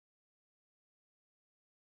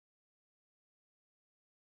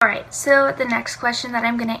Alright, so the next question that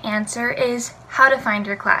I'm going to answer is how to find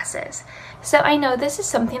your classes. So I know this is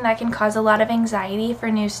something that can cause a lot of anxiety for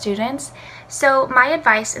new students. So my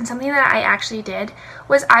advice, and something that I actually did,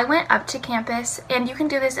 was I went up to campus, and you can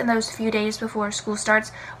do this in those few days before school starts,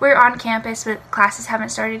 where you're on campus but classes haven't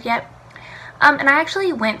started yet. And I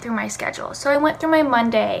actually went through my schedule. So I went through my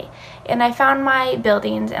Monday, and I found my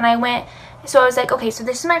buildings, and I was like, okay, so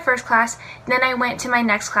this is my first class, and then I went to my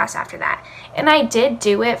next class after that. And I did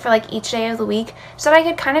do it for like each day of the week so that I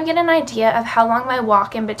could kind of get an idea of how long my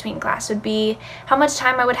walk in between class would be, how much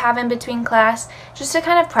time I would have in between class, just to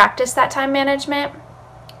kind of practice that time management.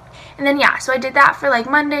 And then yeah, so I did that for like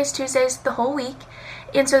Mondays, Tuesdays, the whole week.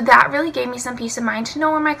 And so that really gave me some peace of mind to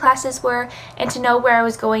know where my classes were and to know where I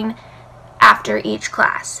was going after each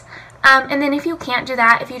class. And then if you can't do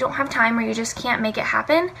that, if you don't have time or you just can't make it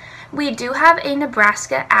happen, we do have a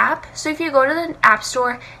Nebraska app. So if you go to the App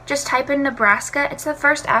Store, just type in Nebraska. It's the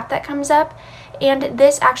first app that comes up. And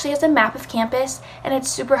this actually has a map of campus, and it's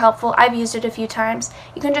super helpful. I've used it a few times.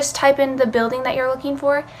 You can just type in the building that you're looking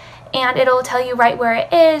for, and it'll tell you right where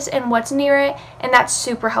it is and what's near it. And that's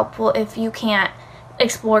super helpful if you can't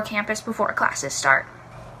explore campus before classes start.